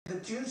The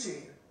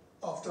duty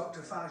of Dr.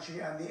 Fauci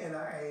and the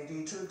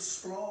NIAID to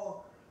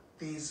explore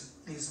these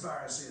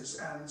viruses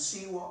and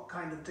see what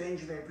kind of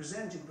danger they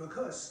presented,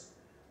 because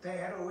they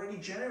had already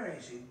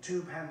generated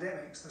two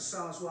pandemics, the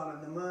SARS-1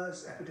 and the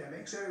MERS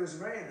epidemic, so it was a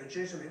very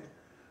legitimate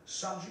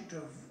subject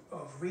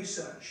of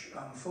research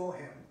for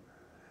him.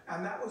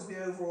 And that was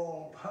the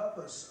overall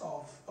purpose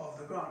of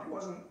the grant. It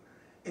wasn't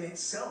in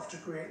itself to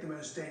create the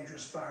most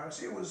dangerous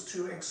virus, it was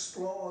to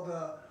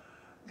explore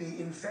the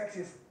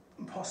infective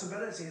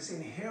possibilities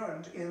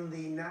inherent in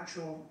the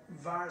natural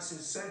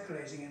viruses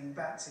circulating in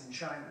bats in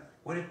China.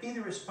 Would it be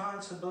the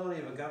responsibility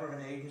of a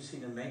government agency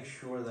to make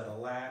sure that a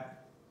lab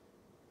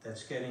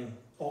that's getting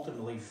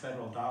ultimately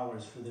federal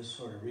dollars for this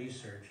sort of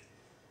research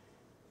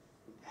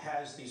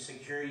has the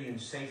security and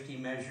safety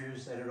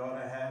measures that it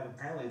ought to have?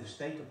 Apparently the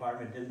State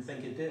Department didn't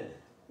think it did.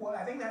 Well,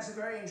 I think that's a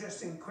very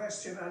interesting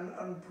question,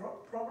 and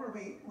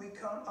probably we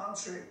can't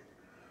answer it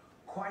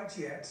quite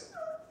yet.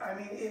 I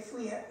mean, if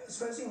we had,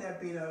 supposing there had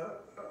been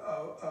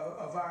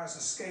a virus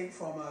escape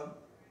from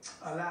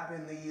a lab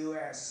in the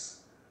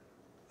US,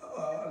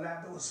 a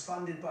lab that was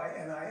funded by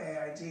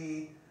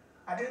NIAID,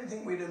 I don't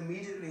think we'd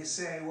immediately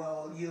say,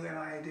 well, you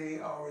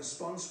NIAID are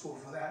responsible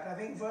for that. I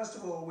think, first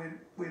of all,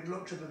 we'd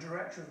look to the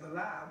director of the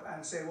lab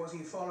and say, was he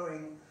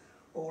following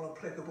all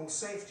applicable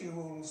safety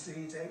rules? Did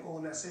he take all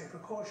necessary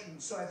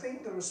precautions? So I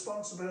think the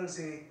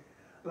responsibility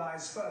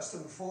lies first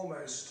and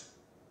foremost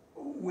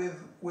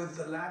with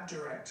the lab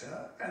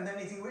director. And then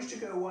if you wish to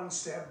go one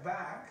step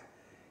back,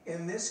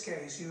 in this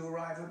case, you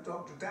arrive at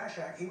Dr.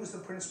 Dashak. He was the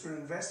principal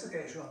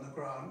investigator on the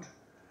grant.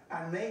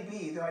 And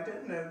maybe, though I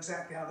don't know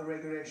exactly how the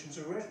regulations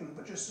are written,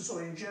 but just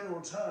sort of in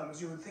general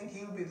terms, you would think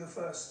he would be the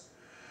first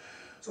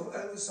sort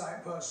of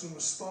oversight person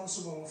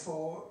responsible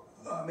for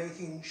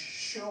making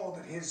sure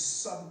that his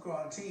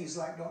sub-grantees,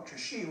 like Dr.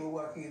 Shi, were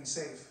working in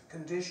safe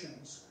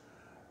conditions.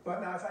 But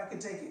now, if I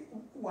could take it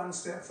one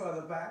step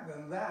further back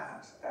than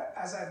that,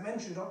 as I've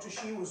mentioned, Dr.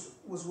 Shi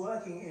was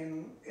working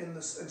in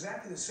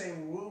exactly the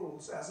same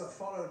rules as are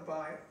followed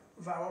by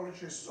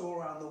virologists all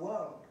around the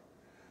world.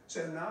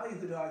 So now you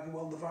could argue,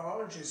 well, the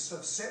virologists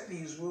have set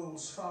these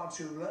rules far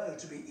too low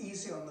to be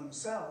easy on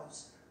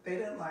themselves. They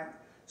don't like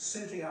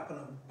suiting up in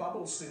a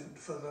bubble suit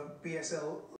for the BSL